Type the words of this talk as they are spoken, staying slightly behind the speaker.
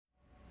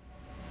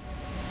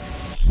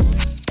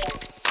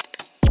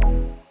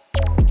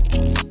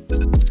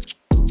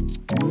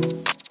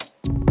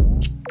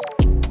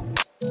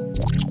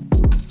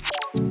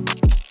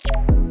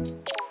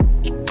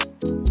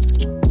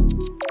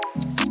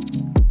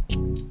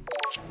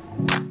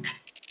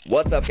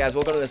What's up, guys?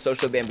 Welcome to the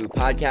Social Bamboo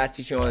Podcast,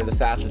 teaching only the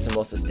fastest and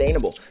most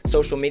sustainable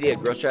social media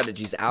growth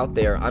strategies out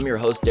there. I'm your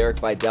host, Derek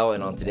Vidal,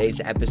 and on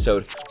today's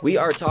episode, we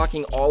are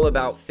talking all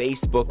about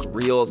Facebook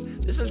Reels.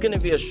 This is going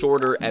to be a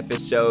shorter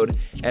episode,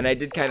 and I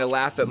did kind of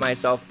laugh at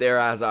myself there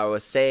as I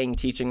was saying,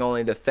 teaching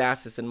only the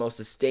fastest and most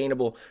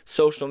sustainable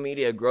social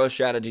media growth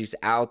strategies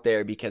out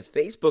there, because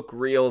Facebook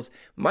Reels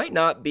might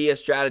not be a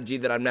strategy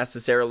that I'm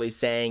necessarily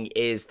saying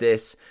is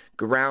this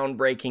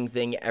groundbreaking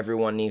thing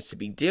everyone needs to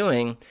be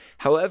doing.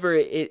 However,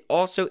 it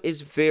also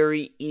is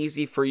very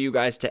easy for you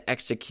guys to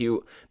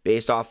execute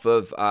based off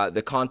of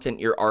the content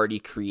you're already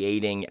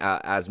creating,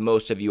 as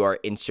most of you are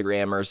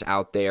Instagrammers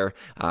out there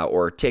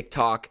or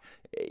TikTok.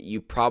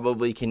 You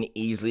probably can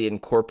easily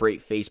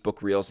incorporate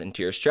Facebook Reels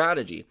into your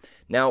strategy.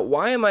 Now,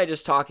 why am I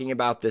just talking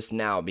about this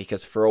now?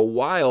 Because for a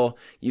while,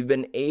 you've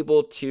been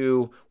able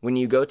to, when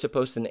you go to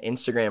post an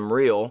Instagram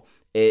Reel,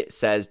 it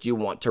says, do you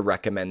want to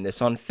recommend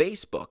this on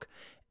Facebook?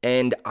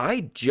 And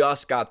I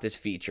just got this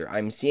feature.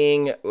 I'm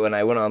seeing when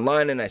I went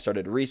online and I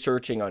started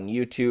researching on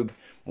YouTube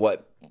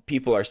what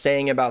people are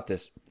saying about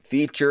this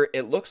feature.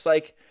 It looks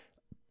like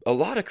a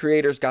lot of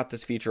creators got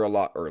this feature a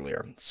lot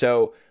earlier.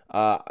 So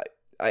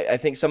I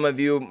think some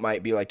of you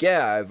might be like,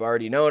 yeah, I've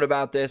already known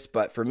about this.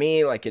 But for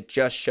me, like, it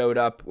just showed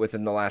up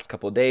within the last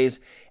couple of days.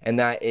 And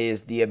that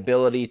is the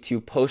ability to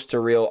post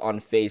a reel on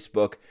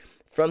Facebook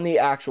from the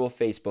actual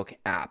Facebook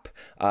app.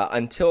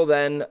 Until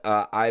then,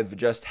 I've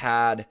just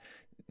had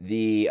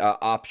the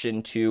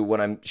option to, when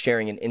I'm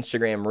sharing an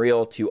Instagram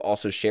Reel, to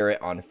also share it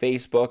on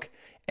Facebook,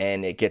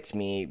 and it gets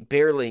me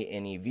barely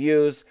any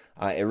views.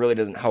 It really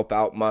doesn't help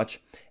out much.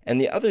 And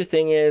the other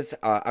thing is,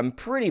 I'm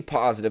pretty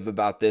positive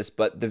about this,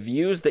 but the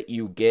views that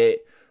you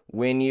get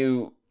when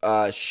you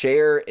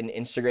share an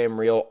Instagram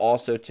Reel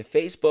also to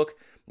Facebook,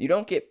 you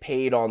don't get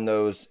paid on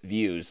those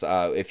views.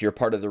 If you're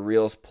part of the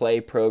Reels Play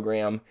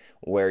program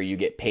where you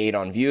get paid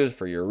on views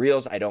for your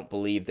Reels, I don't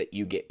believe that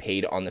you get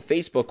paid on the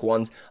Facebook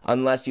ones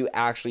unless you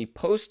actually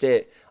post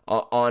it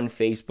on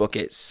Facebook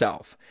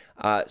itself.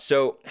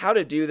 So how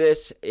to do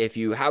this, if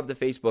you have the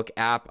Facebook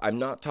app, I'm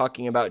not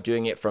talking about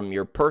doing it from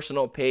your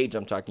personal page.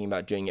 I'm talking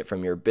about doing it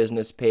from your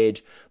business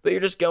page. But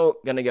you're just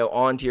going to go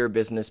onto your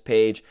business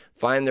page,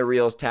 find the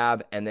Reels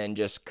tab, and then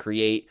just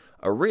create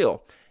a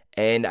Reel.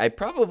 And I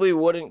probably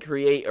wouldn't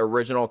create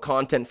original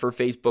content for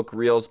Facebook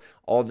Reels,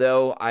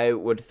 although I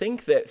would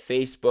think that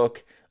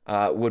Facebook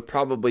would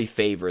probably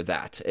favor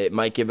that. It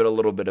might give it a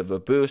little bit of a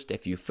boost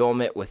if you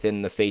film it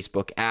within the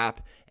Facebook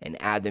app and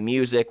add the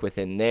music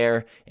within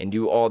there and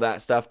do all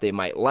that stuff. They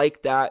might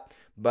like that.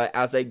 But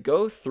as I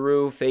go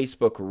through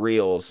Facebook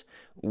Reels,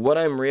 what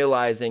I'm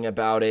realizing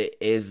about it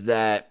is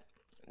that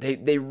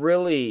they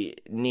really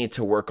need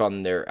to work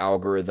on their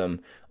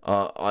algorithm.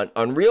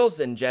 On Reels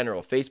in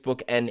general,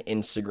 Facebook and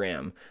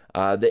Instagram.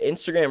 The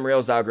Instagram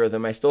Reels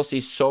algorithm, I still see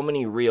so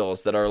many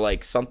Reels that are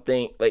like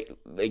something, like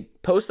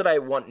posts that I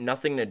want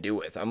nothing to do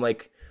with. I'm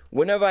like,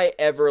 when have I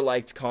ever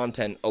liked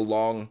content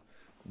along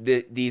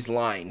these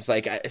lines?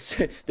 Like,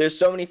 there's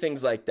so many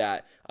things like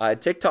that.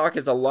 TikTok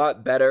is a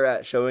lot better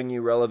at showing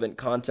you relevant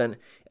content.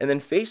 And then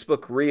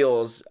Facebook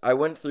Reels, I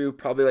went through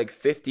probably like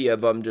 50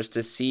 of them just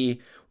to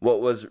see what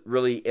was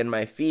really in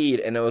my feed.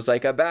 And it was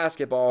like a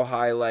basketball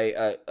highlight,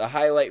 a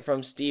highlight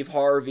from Steve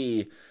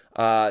Harvey,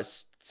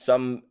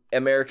 some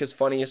America's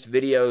Funniest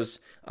Videos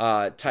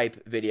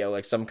type video,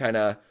 like some kind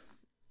of,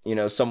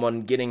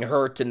 someone getting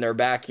hurt in their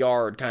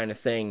backyard kind of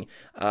thing.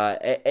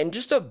 And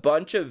just a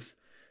bunch of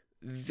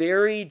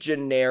very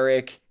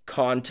generic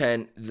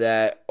content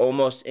that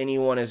almost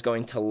anyone is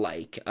going to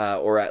like,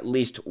 or at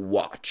least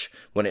watch.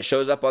 When it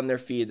shows up on their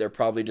feed, they're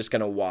probably just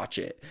going to watch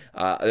it.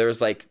 There was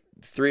like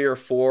 3 or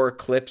 4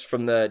 clips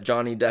from the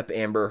Johnny Depp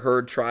Amber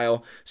Heard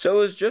trial. So it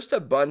was just a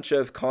bunch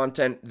of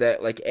content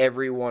that like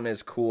everyone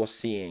is cool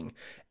seeing.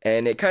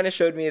 And it kind of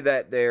showed me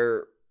that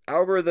their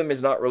algorithm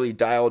is not really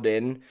dialed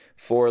in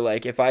for,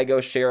 like, if I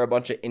go share a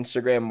bunch of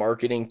Instagram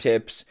marketing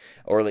tips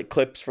or like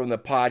clips from the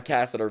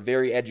podcast that are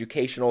very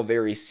educational,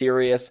 very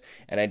serious,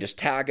 and I just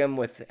tag them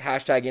with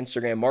hashtag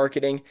Instagram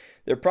marketing,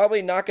 they're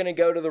probably not going to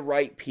go to the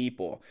right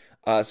people.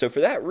 So for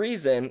that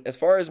reason, as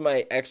far as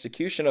my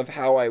execution of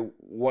how I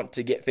want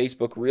to get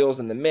Facebook Reels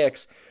in the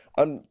mix,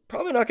 I'm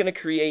probably not going to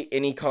create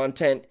any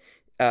content,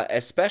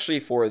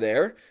 especially for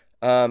there.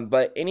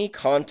 But any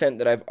content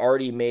that I've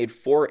already made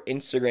for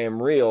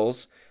Instagram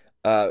Reels,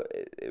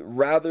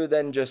 rather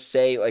than just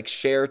say like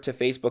share to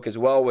Facebook as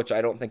well, which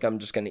I don't think I'm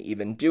just going to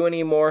even do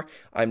anymore.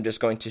 I'm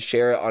just going to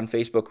share it on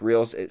Facebook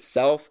Reels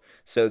itself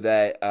so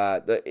that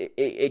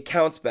it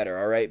counts better,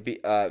 all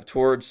right,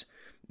 towards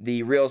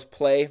the Reels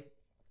Play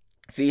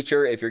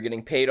feature. If you're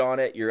getting paid on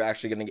it, you're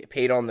actually going to get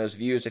paid on those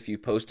views if you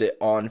post it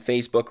on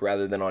Facebook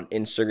rather than on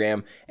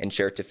Instagram and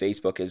share it to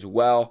Facebook as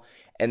well.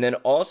 And then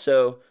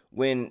also,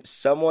 when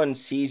someone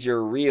sees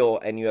your reel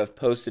and you have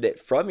posted it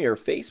from your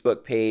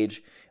Facebook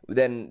page,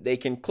 then they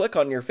can click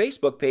on your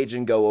Facebook page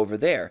and go over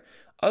there.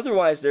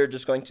 Otherwise, they're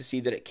just going to see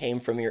that it came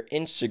from your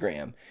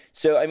Instagram.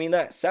 So, I mean,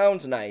 that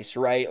sounds nice,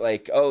 right?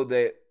 Like, oh,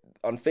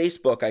 on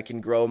Facebook, I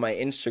can grow my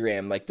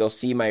Instagram. Like they'll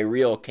see my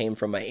reel came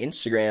from my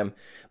Instagram,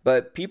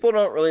 but people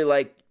don't really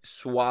like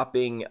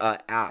swapping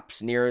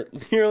apps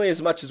nearly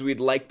as much as we'd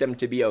like them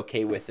to be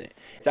okay with it.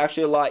 It's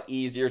actually a lot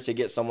easier to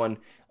get someone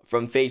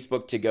from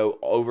Facebook to go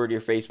over to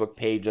your Facebook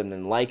page and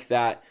then like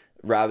that,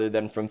 rather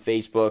than from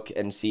Facebook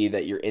and see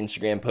that your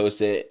Instagram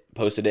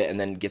posted it and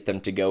then get them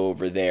to go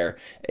over there.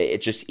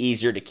 It's just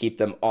easier to keep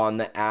them on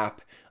the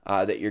app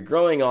that you're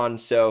growing on,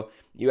 so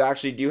you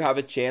actually do have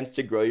a chance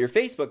to grow your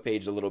Facebook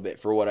page a little bit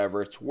for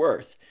whatever it's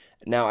worth.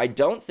 Now, I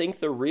don't think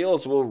the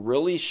Reels will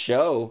really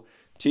show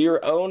to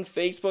your own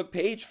Facebook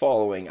page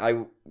following.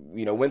 I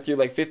went through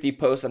like 50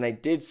 posts and I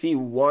did see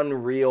one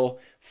reel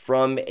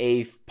from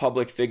a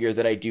public figure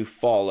that I do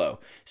follow.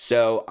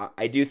 So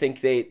I do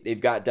think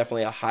they've got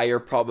definitely a higher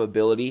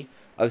probability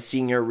of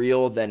seeing your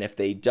reel than if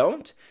they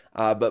don't.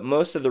 But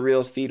most of the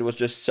Reels feed was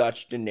just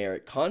such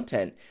generic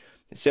content.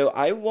 So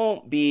I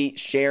won't be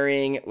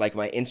sharing like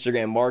my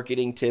Instagram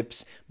marketing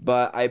tips,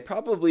 but I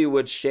probably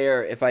would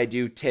share if I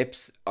do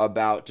tips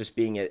about just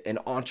being an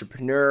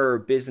entrepreneur or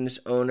business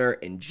owner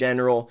in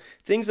general.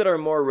 Things that are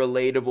more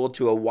relatable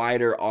to a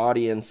wider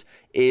audience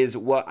is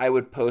what I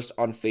would post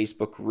on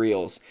Facebook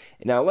Reels.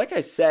 Now, like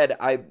I said,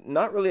 I'm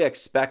not really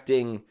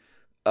expecting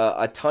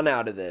a ton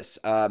out of this.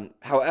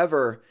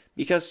 However,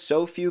 because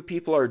so few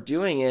people are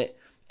doing it,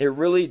 it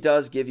really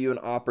does give you an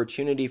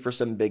opportunity for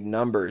some big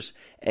numbers.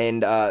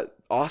 And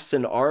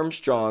Austin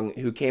Armstrong,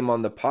 who came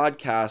on the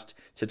podcast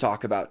to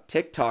talk about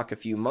TikTok a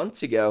few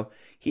months ago,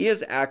 he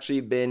has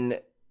actually been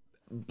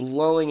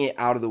blowing it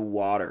out of the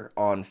water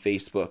on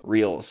Facebook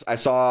Reels. I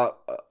saw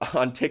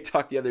on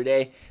TikTok the other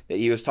day that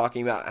he was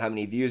talking about how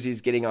many views he's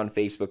getting on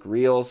Facebook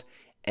Reels,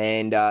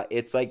 and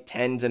it's like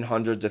tens and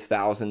hundreds of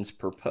thousands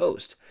per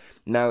post.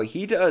 Now,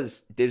 he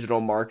does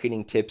digital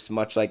marketing tips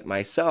much like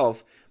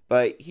myself,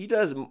 but he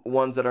does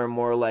ones that are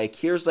more like,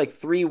 here's like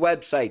 3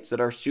 websites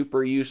that are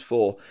super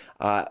useful,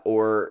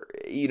 or,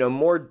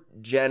 more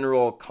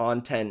general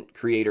content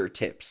creator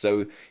tips.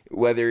 So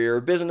whether you're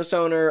a business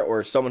owner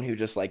or someone who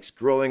just likes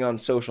growing on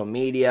social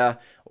media,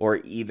 or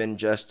even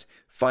just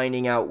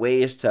finding out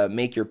ways to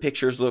make your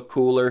pictures look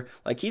cooler,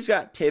 like he's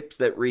got tips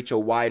that reach a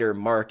wider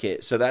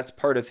market. So that's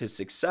part of his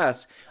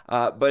success.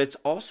 But it's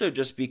also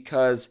just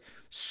because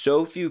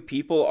so few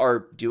people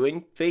are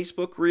doing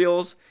Facebook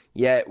Reels.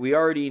 Yet we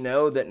already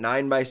know that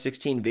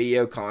 9x16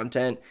 video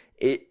content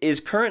is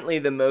currently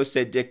the most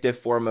addictive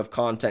form of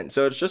content.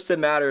 So it's just a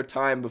matter of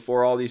time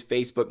before all these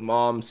Facebook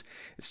moms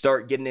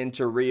start getting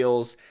into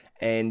Reels,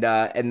 and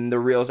the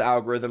Reels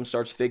algorithm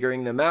starts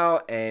figuring them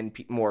out, and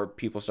more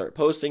people start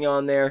posting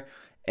on there,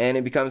 and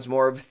it becomes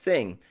more of a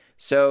thing.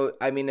 So,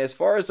 I mean, as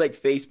far as like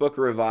Facebook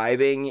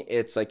reviving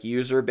its like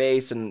user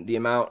base and the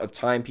amount of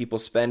time people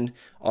spend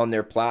on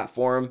their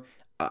platform,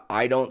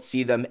 I don't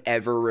see them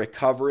ever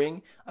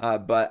recovering,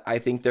 but I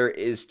think there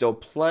is still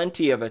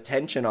plenty of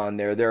attention on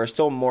there. There are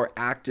still more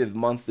active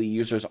monthly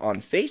users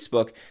on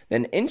Facebook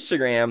than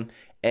Instagram,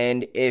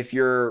 and if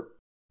your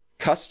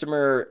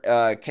customer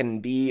can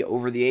be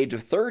over the age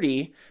of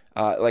 30,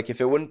 like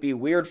if it wouldn't be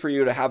weird for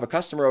you to have a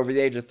customer over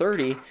the age of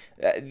 30,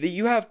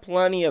 you have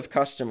plenty of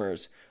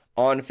customers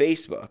on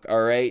Facebook,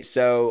 all right?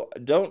 So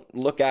don't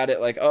look at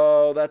it like,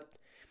 oh, that,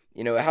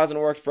 it hasn't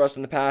worked for us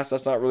in the past.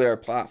 That's not really our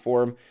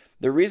platform.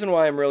 The reason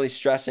why I'm really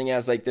stressing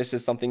as like this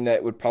is something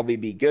that would probably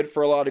be good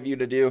for a lot of you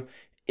to do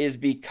is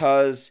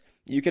because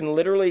you can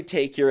literally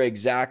take your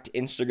exact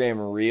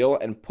Instagram reel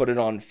and put it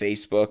on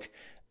Facebook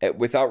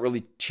without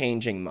really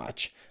changing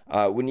much.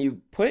 When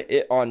you put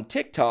it on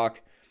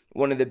TikTok,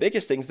 one of the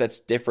biggest things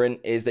that's different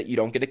is that you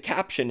don't get a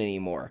caption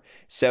anymore.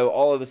 So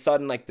all of a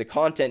sudden, like the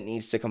content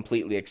needs to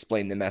completely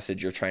explain the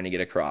message you're trying to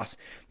get across.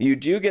 You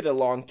do get a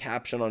long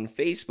caption on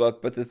Facebook,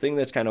 but the thing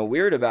that's kind of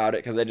weird about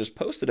it, because I just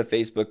posted a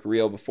Facebook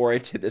reel before I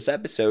did this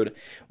episode,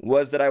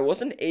 was that I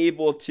wasn't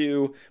able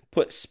to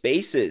put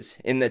spaces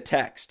in the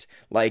text.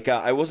 Like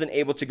I wasn't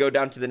able to go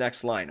down to the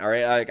next line. All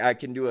right, I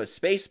can do a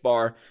space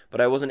bar, but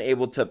I wasn't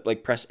able to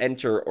like press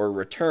enter or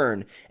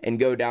return and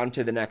go down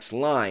to the next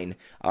line.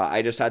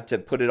 I just had to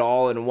put it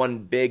all in one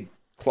big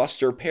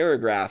cluster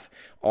paragraph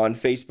on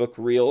Facebook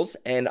Reels,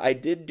 and I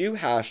did do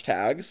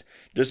hashtags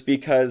just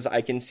because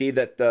I can see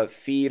that the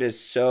feed is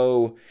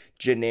so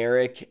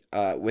generic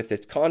with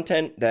its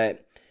content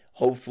that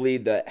hopefully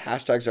the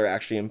hashtags are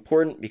actually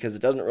important, because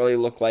it doesn't really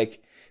look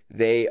like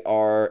they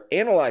are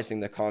analyzing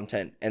the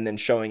content and then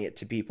showing it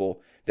to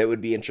people that would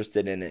be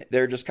interested in it.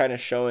 They're just kind of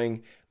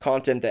showing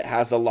content that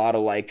has a lot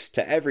of likes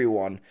to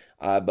everyone,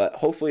 but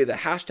hopefully the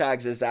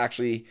hashtags is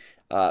actually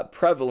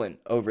prevalent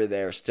over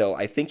there still.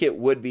 I think it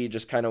would be,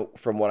 just kind of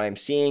from what I'm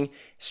seeing.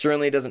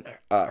 Certainly doesn't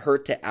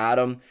hurt to add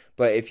them,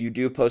 but if you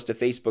do post a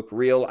Facebook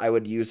reel, I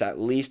would use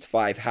at least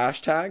 5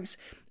 hashtags.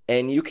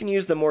 And you can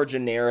use the more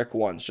generic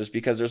ones just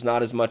because there's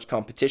not as much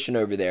competition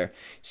over there.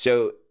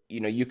 So,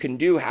 you can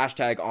do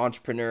hashtag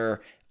entrepreneur,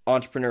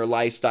 entrepreneur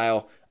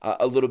lifestyle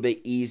a little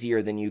bit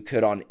easier than you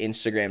could on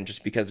Instagram,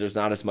 just because there's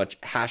not as much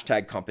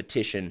hashtag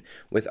competition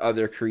with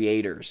other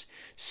creators.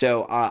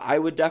 So I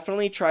would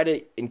definitely try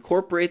to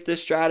incorporate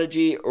this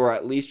strategy, or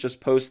at least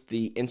just post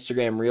the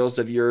Instagram reels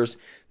of yours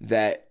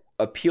that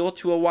appeal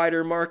to a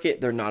wider market.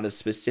 They're not as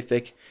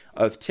specific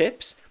of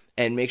tips,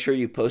 and make sure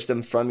you post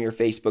them from your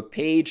Facebook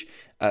page,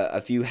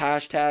 a few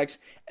hashtags,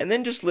 and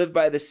then just live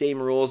by the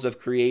same rules of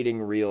creating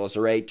reels,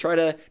 all right? Try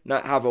to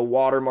not have a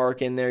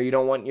watermark in there. You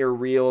don't want your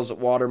reels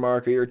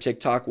watermark or your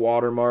TikTok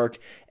watermark,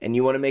 and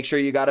you want to make sure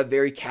you got a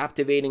very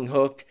captivating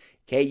hook.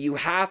 Okay, you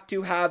have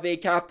to have a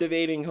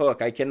captivating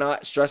hook. I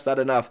cannot stress that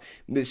enough.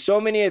 So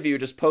many of you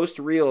just post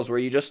reels where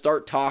you just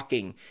start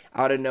talking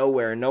out of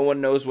nowhere and no one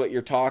knows what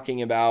you're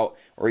talking about,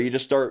 or you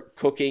just start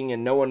cooking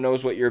and no one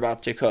knows what you're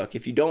about to cook.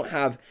 If you don't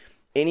have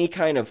any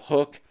kind of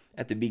hook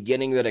at the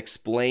beginning that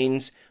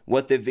explains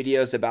what the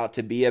video is about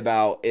to be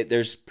about,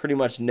 there's pretty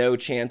much no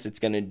chance it's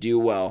going to do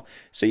well.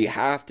 So you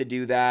have to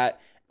do that.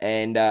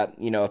 And,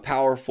 a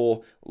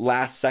powerful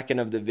last second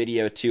of the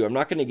video too. I'm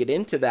not going to get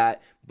into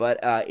that, but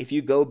if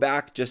you go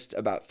back just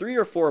about 3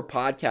 or 4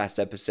 podcast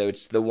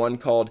episodes to the one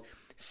called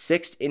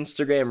 6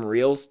 Instagram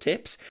Reels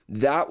Tips,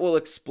 that will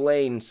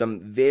explain some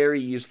very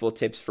useful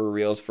tips for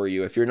Reels for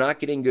you. If you're not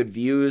getting good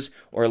views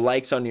or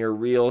likes on your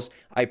Reels,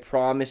 I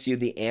promise you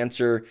the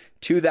answer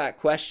to that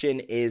question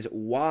is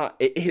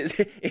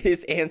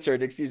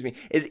answered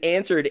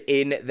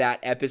in that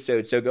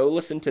episode. So go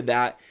listen to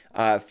that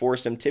for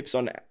some tips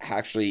on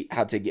actually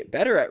how to get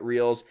better at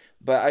Reels.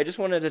 But I just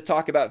wanted to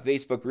talk about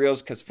Facebook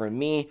Reels because for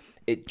me,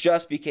 it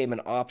just became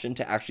an option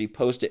to actually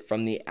post it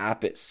from the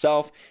app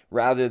itself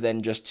rather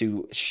than just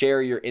to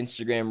share your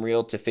Instagram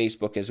Reel to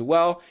Facebook as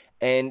well.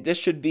 And this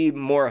should be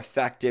more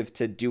effective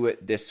to do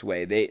it this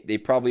way. They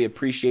probably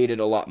appreciate it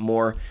a lot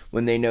more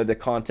when they know the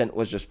content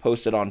was just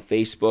posted on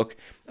Facebook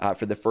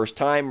for the first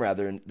time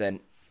rather than,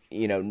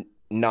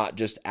 not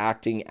just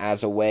acting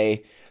as a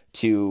way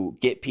to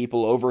get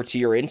people over to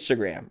your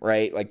Instagram,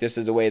 right? Like this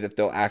is a way that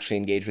they'll actually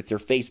engage with your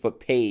Facebook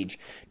page,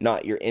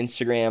 not your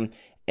Instagram.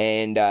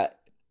 And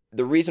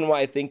the reason why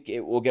I think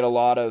you'll get a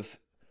lot of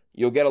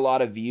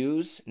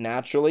views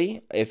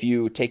naturally if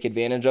you take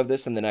advantage of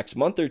this in the next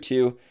month or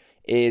two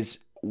is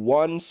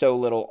 1, so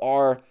little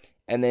R,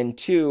 and then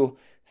 2,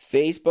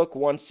 Facebook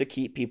wants to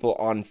keep people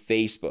on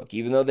Facebook.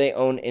 Even though they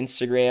own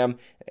Instagram,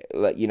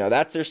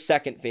 that's their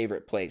second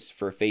favorite place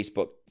for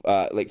Facebook.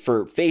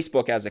 For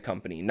Facebook as a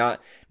company,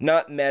 not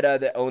Meta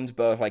that owns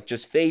both,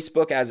 just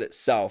Facebook as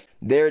itself.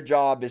 Their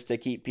job is to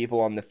keep people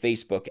on the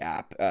Facebook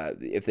app.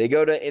 If they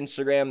go to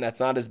Instagram,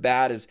 that's not as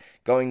bad as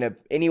going to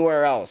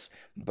anywhere else,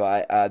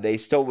 but they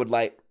still would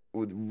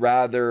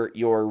rather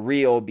your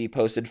reel be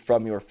posted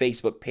from your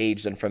Facebook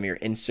page than from your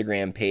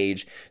Instagram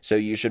page. So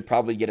you should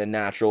probably get a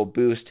natural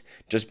boost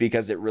just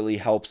because it really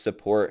helps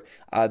support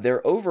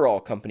their overall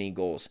company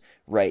goals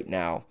right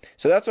now.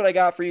 So that's what I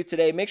got for you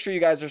today. Make sure you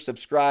guys are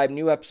subscribed.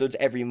 New episodes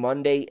every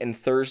Monday and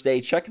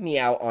Thursday. Check me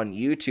out on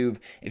YouTube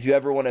if you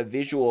ever want a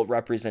visual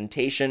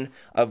representation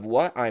of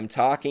what I'm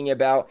talking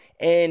about.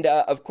 And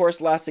of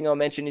course, last thing I'll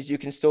mention is you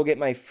can still get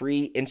my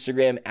free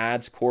Instagram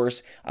ads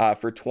course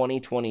for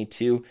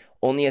 2022.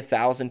 Only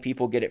 1,000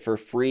 people get it for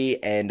free,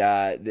 and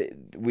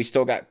we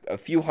still got a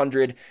few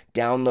hundred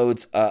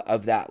downloads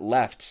of that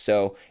left.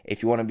 So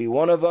if you want to be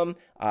one of them,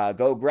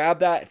 go grab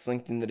that. It's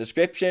linked in the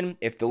description.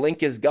 If the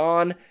link is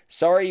gone,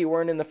 sorry you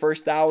weren't in the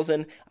first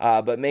 1,000,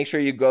 but make sure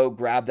you go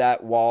grab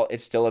that while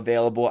it's still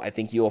available. I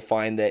think you'll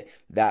find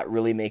that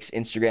really makes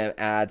Instagram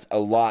ads a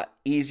lot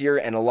easier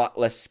and a lot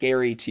less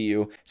scary to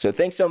you. So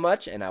thanks so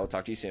much, and I will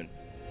talk to you soon.